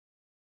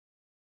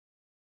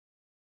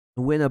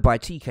 The winner by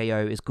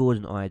TKO is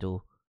Golden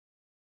Idol.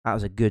 That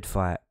was a good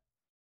fight.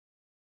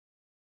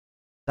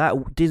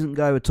 That didn't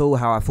go at all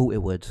how I thought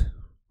it would.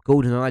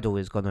 Golden Idol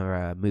is going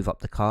to move up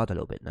the card a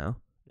little bit now.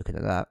 Looking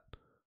at that.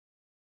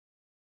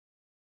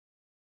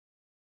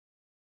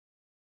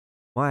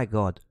 My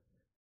god.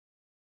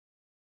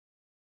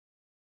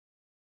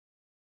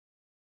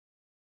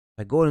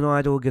 Golden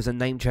Idol gives a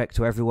name check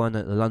to everyone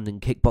at the London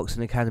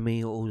Kickboxing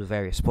Academy, all the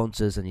various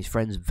sponsors and his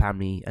friends and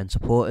family and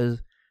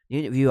supporters. The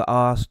interviewer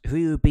asked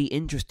who would be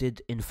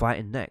interested in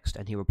fighting next,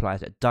 and he replies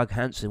that Doug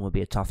Hansen would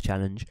be a tough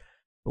challenge,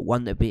 but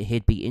one that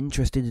he'd be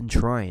interested in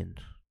trying.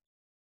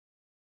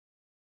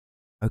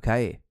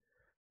 Okay,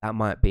 that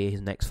might be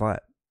his next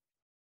fight.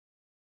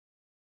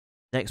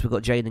 Next we've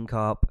got Jaden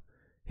Karp,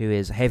 who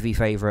is heavy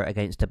favourite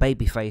against the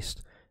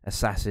baby-faced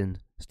assassin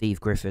Steve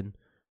Griffin.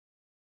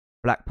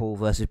 Blackpool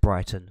versus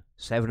Brighton,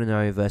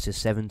 7-0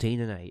 versus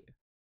 17-8.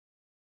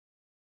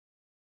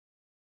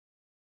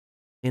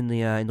 In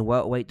the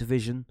welterweight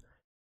division,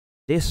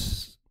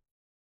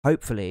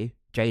 hopefully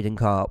Jaden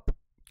Karp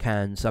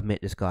can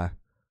submit this guy.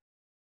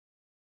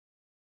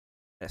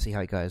 Let's see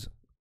how it goes.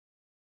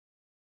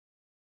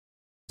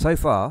 So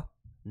far,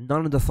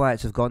 none of the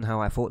fights have gone how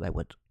I thought they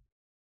would.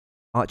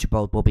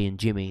 Archibald, Bobby, and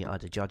Jimmy are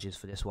the judges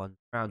for this one.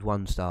 Round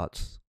 1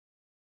 starts.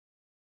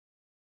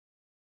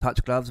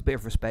 Touch gloves, a bit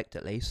of respect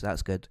at least, so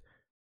that's good.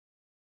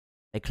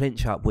 They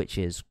clinch up, which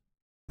is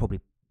probably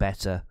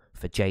better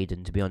for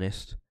Jaden, to be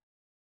honest.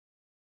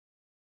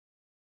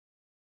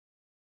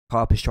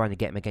 Harper's trying to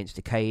get him against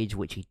the cage,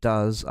 which he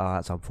does.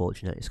 That's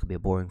unfortunate. It's going to be a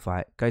boring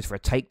fight. Goes for a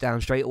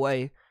takedown straight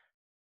away.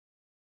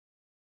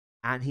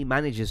 And he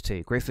manages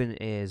to. Griffin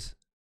is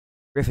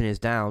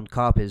down.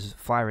 Carp is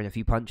firing a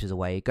few punches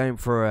away. Going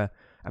for a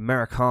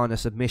Americana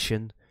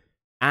submission.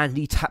 And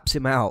he taps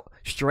him out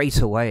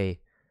straight away.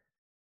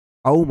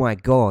 Oh my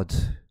god.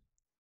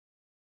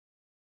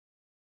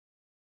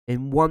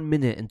 In 1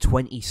 minute and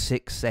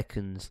 26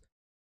 seconds,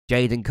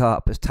 Jaden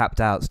Carp has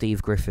tapped out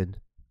Steve Griffin.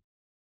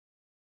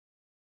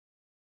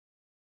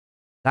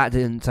 That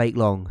didn't take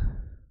long.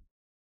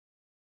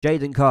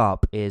 Jaden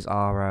Carp is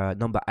our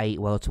number 8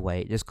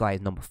 welterweight. This guy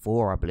is number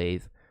 4, I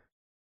believe.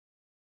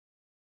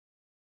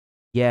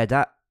 Yeah,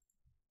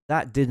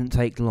 that didn't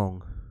take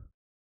long.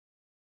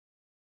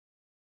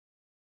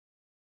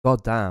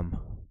 God damn.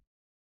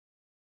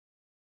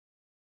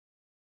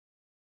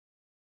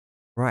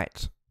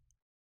 Right.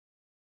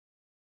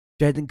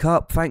 Jaden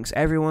Carp thanks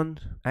everyone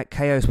at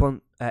KO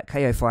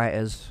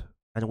Fighters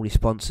and all his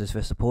sponsors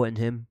for supporting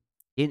him.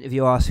 The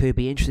interview asks who he'd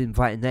be interested in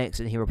fighting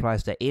next, and he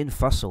replies that Ian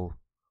Fussell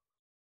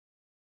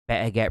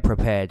better get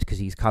prepared because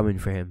he's coming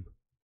for him.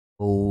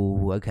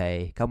 Oh,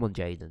 okay. Come on,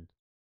 Jaden.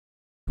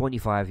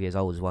 25 years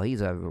old as well.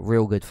 He's a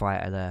real good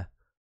fighter there.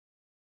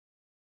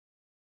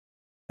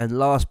 And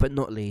last but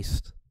not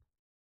least,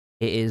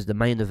 it is the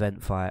main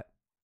event fight.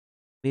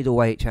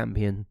 Middleweight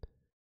champion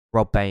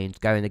Rob Baines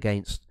going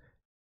against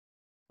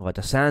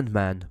the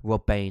Sandman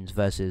Rob Baines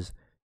versus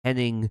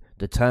Henning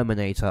the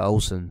Terminator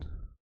Olsen.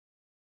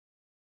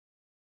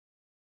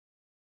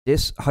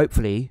 This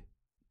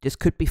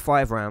could be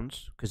 5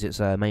 rounds because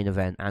it's a main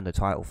event and a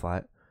title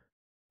fight.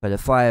 So the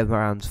 5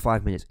 rounds,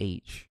 5 minutes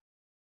each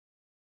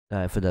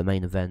for the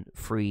main event.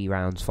 3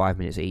 rounds, 5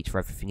 minutes each for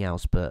everything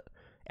else. But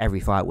every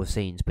fight we've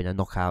seen has been a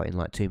knockout in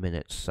like 2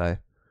 minutes. So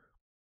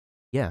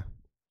yeah,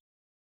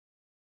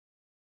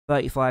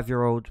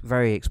 35-year-old,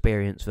 very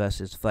experienced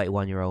versus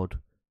 31-year-old.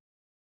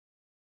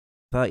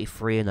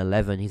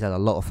 33-11. He's had a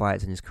lot of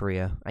fights in his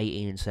career.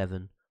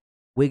 18-7.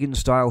 Wigan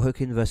style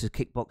hooking versus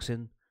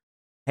kickboxing.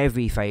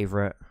 Heavy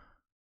favourite.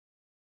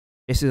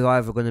 This is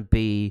either going to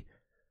be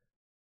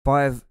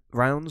 5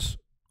 rounds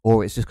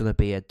or it's just going to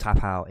be a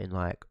tap out in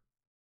like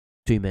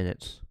 2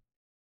 minutes.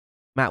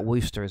 Matt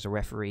Wooster is a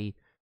referee.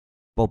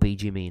 Bobby,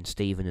 Jimmy, and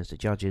Stephen as the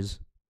judges.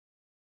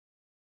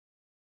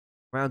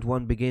 Round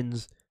 1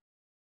 begins.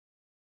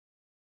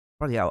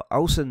 Bloody hell,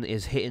 Olsen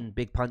is hitting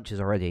big punches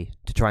already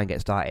to try and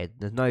get started.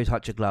 There's no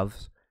touch of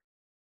gloves.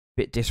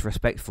 Bit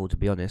disrespectful, to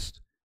be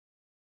honest.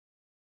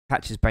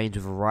 Catches Baines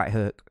with a right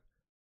hook.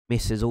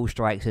 Misses all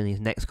strikes in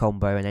his next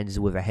combo and ends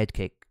with a head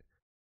kick.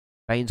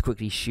 Baines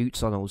quickly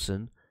shoots on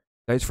Olsen.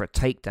 Goes for a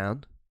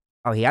takedown.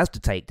 Oh, he has the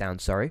takedown,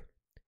 sorry.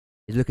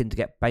 He's looking to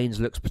get... Baines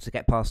looks to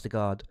get past the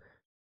guard.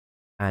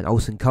 And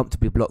Olsen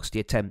comfortably blocks the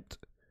attempt.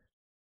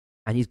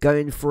 And he's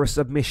going for a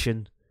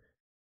submission.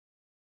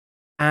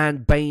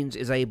 And Baines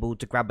is able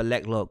to grab a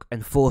leg lock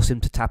and force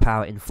him to tap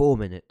out in 4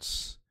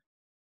 minutes.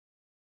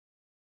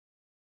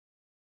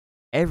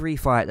 Every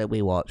fight that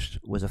we watched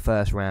was a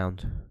first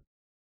round.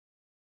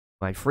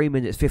 By 3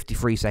 minutes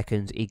 53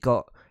 seconds, he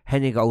got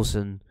Henning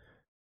Olsen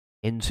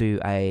into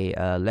a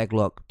leg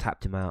lock,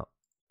 tapped him out.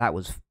 That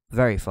was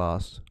very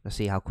fast. Let's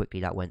see how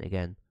quickly that went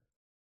again.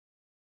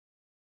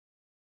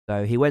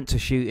 So he went to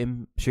shoot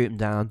him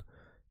down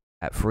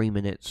at 3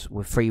 minutes,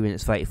 with 3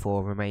 minutes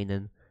 34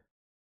 remaining.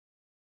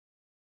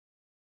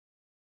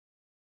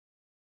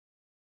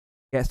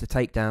 Gets the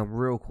takedown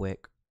real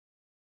quick.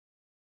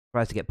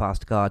 Tries to get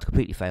past the guard,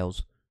 completely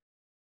fails.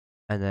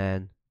 And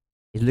then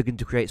he's looking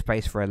to create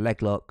space for a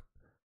leg lock.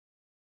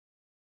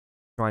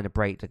 Trying to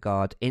break the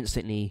guard.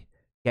 Instantly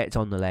gets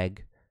on the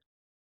leg.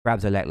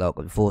 Grabs a leg lock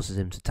and forces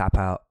him to tap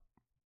out.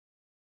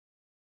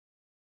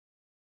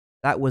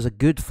 That was a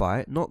good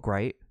fight. Not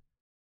great.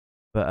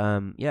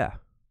 But, yeah.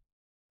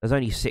 There's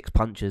only 6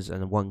 punches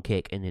and 1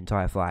 kick in the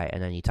entire fight.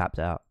 And then he tapped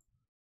out.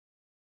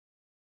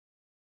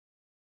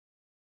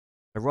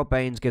 So Rob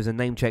Baines gives a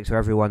name check to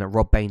everyone at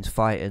Rob Baines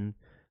Fighting,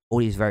 all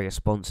his various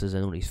sponsors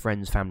and all his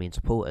friends, family and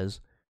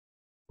supporters.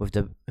 With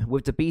the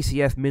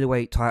BCF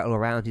middleweight title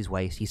around his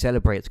waist, he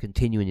celebrates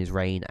continuing his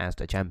reign as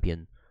the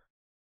champion.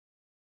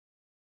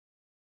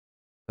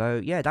 So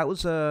yeah, that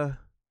was a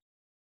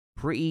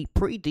pretty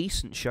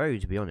decent show,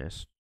 to be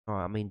honest.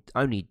 I mean,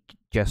 only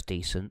just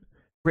decent.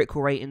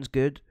 Critical rating's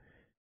good.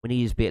 We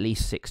need to be at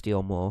least 60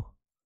 or more.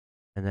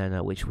 And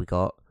then, which we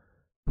got.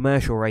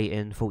 Commercial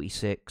rating,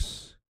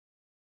 46.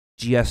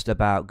 Just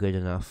about good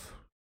enough.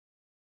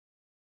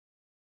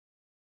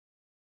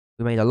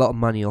 We made a lot of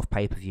money off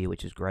pay-per-view,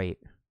 which is great.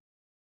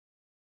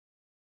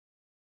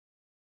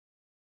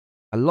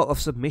 A lot of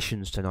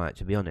submissions tonight,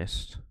 to be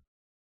honest.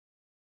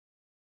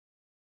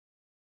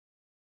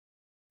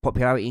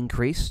 Popularity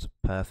increased.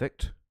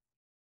 Perfect.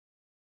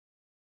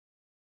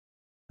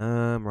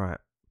 Right.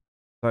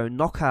 So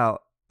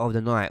knockout of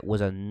the night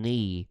was a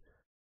knee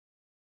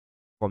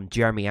from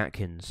Jerome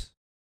Atkins,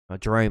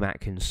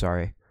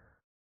 sorry.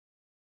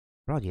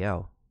 Bloody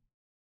hell.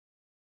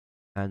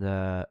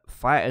 And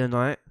fight of the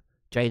night,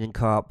 Jaden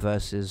Karp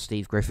versus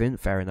Steve Griffin.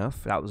 Fair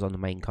enough. That was on the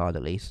main card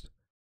at least.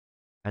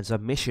 And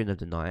submission of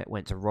the night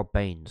went to Rob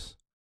Baines.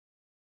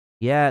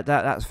 Yeah,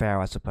 that's fair,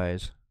 I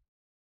suppose.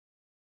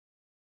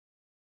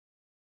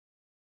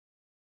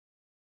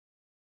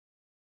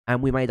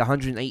 And we made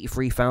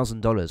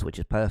 $183,000, which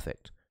is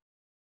perfect.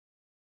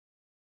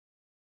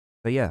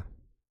 So yeah,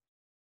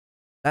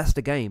 that's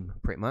the game,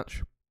 pretty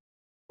much.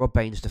 Rob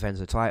Baines defends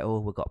the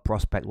title. We've got a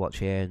prospect watch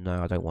here.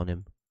 No, I don't want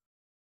him.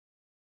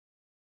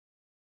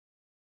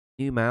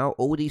 New Mao,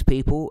 all these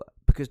people,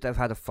 because they've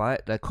had a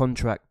fight, their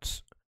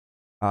contracts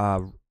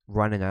are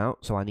running out.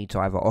 So I need to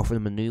either offer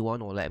them a new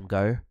one or let them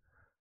go.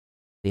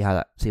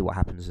 See what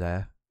happens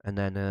there. And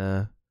then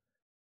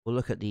we'll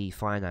look at the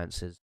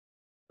finances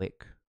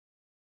quick.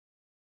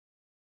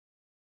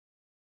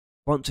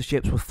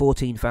 Sponsorships were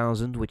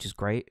 14,000, which is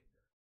great.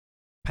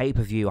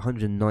 Pay-per-view,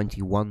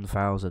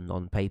 191,000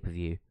 on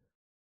pay-per-view.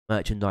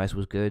 Merchandise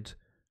was good.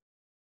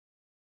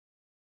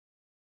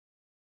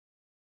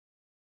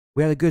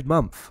 We had a good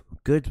month.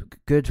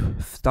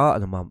 Good start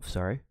of the month,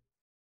 sorry.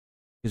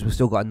 Because we've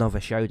still got another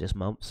show this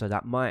month, so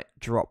that might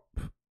drop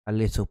a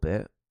little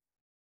bit.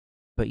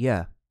 But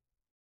yeah,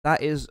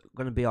 that is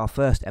going to be our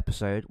first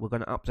episode. We're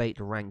going to update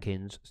the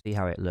rankings, see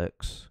how it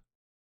looks.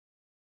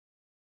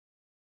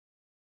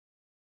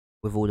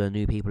 With all the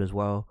new people as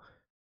well.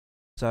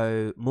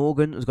 So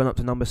Morgan has gone up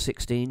to number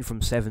 16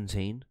 from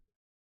 17.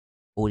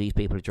 All these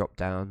people have dropped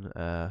down.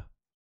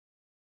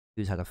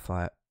 Who's had a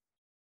fight?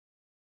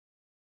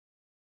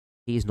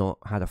 He's not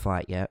had a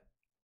fight yet,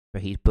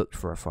 but he's booked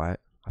for a fight,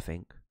 I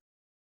think.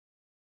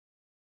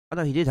 Oh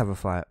no, he did have a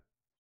fight.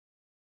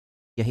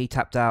 Yeah, he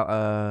tapped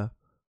out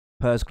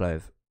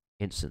Persglove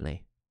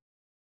instantly.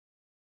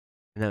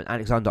 And then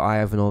Alexander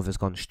Ivanov has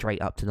gone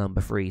straight up to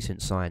number 3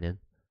 since signing.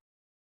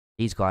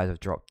 These guys have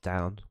dropped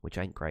down, which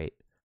ain't great.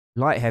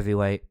 Light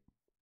heavyweight.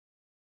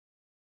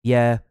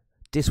 Yeah,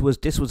 this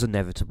was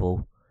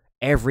inevitable.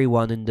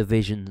 Everyone in the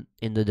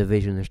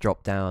division has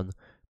dropped down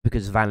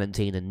because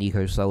Valentin and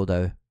Nico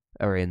Soldo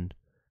are in.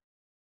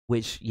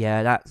 Which,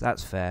 yeah,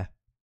 that's fair.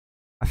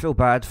 I feel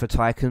bad for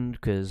Tycoon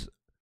because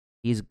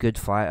he's a good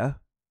fighter.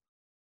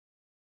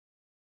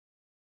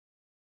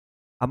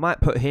 I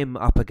might put him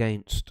up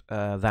against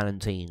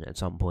Valentin at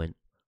some point.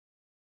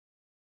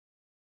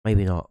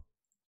 Maybe not.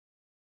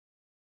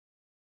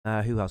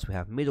 Who else we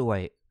have?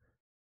 Middleweight.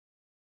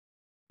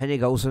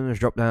 Hennig Olsen has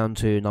dropped down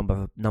to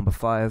number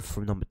 5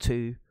 from number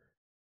 2.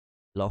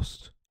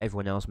 Lost.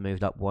 Everyone else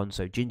moved up 1.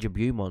 So Ginger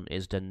Beaumont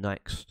is the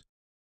next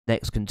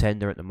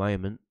contender at the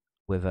moment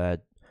with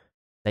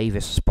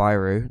Davis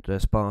Spyro, the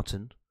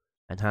Spartan,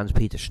 and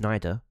Hans-Peter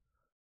Schneider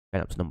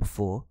going up to number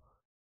 4.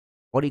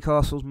 Ollie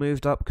Castle's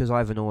moved up because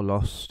Ivanor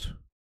lost.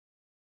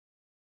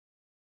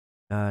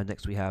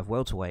 Next we have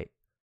welterweight.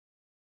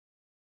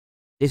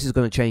 This is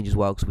going to change as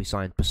well because we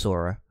signed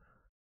Pesora.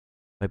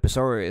 So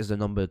Pesora is the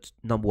number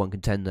 1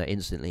 contender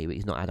instantly, but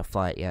he's not had a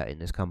fight yet in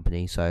this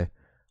company. So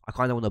I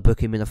kind of want to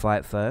book him in a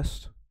fight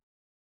first.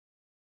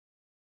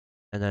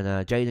 And then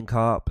Jaden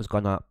Karp has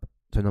gone up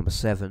to number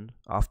 7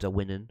 after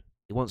winning.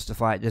 He wants to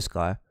fight this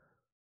guy,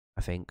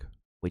 I think,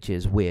 which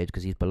is weird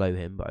because he's below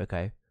him, but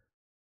okay.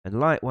 And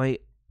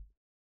lightweight,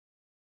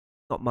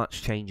 not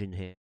much changing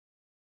here.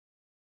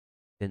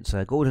 Since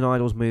Golden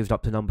Idol's moved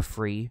up to number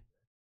 3.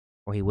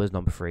 Or he was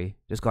number 3.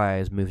 This guy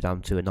has moved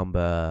down to a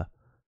number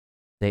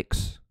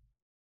 6.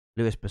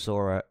 Luis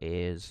Pesora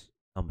is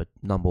number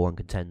 1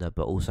 contender,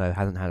 but also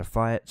hasn't had a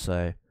fight,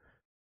 so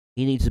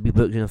he needs to be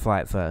booked in a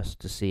fight first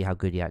to see how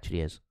good he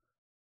actually is.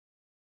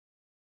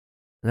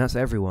 And that's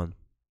everyone.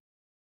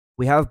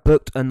 We have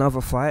booked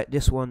another fight.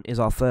 This one is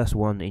our first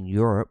one in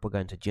Europe. We're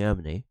going to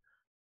Germany,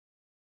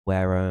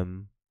 where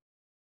the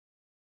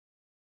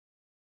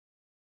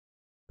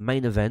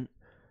main event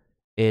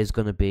is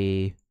going to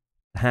be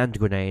hand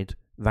grenade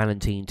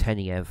Valentin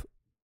Teniev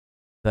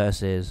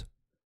versus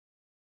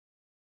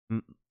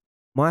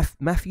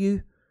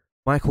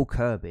Michael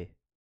Kirby.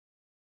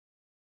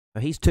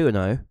 So he's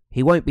 2-0.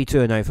 He won't be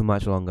 2-0 for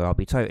much longer, I'll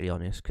be totally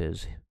honest,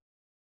 because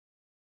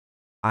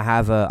I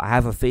have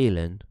a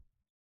feeling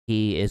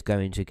he is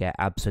going to get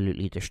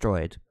absolutely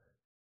destroyed.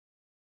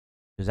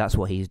 Because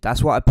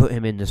that's what I put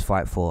him in this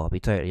fight for, I'll be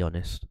totally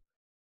honest.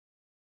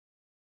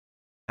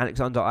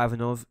 Alexander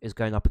Ivanov is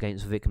going up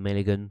against Vic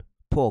Milligan.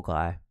 Poor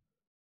guy.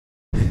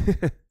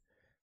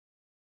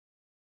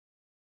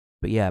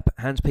 But yeah,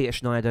 Hans-Peter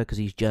Schneider, because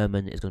he's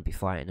German, is going to be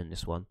fighting in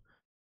this one.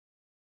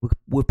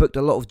 We've booked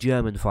a lot of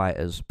German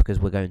fighters because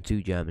we're going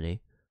to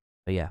Germany.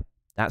 So yeah,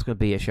 that's going to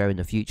be a show in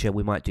the future.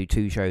 We might do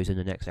 2 shows in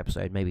the next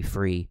episode, maybe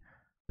 3.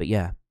 But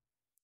yeah,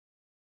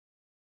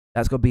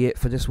 that's going to be it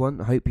for this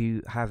one. I hope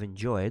you have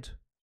enjoyed.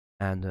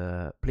 And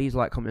please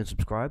like, comment, and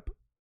subscribe.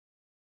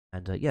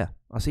 And yeah,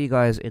 I'll see you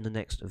guys in the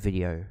next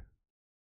video.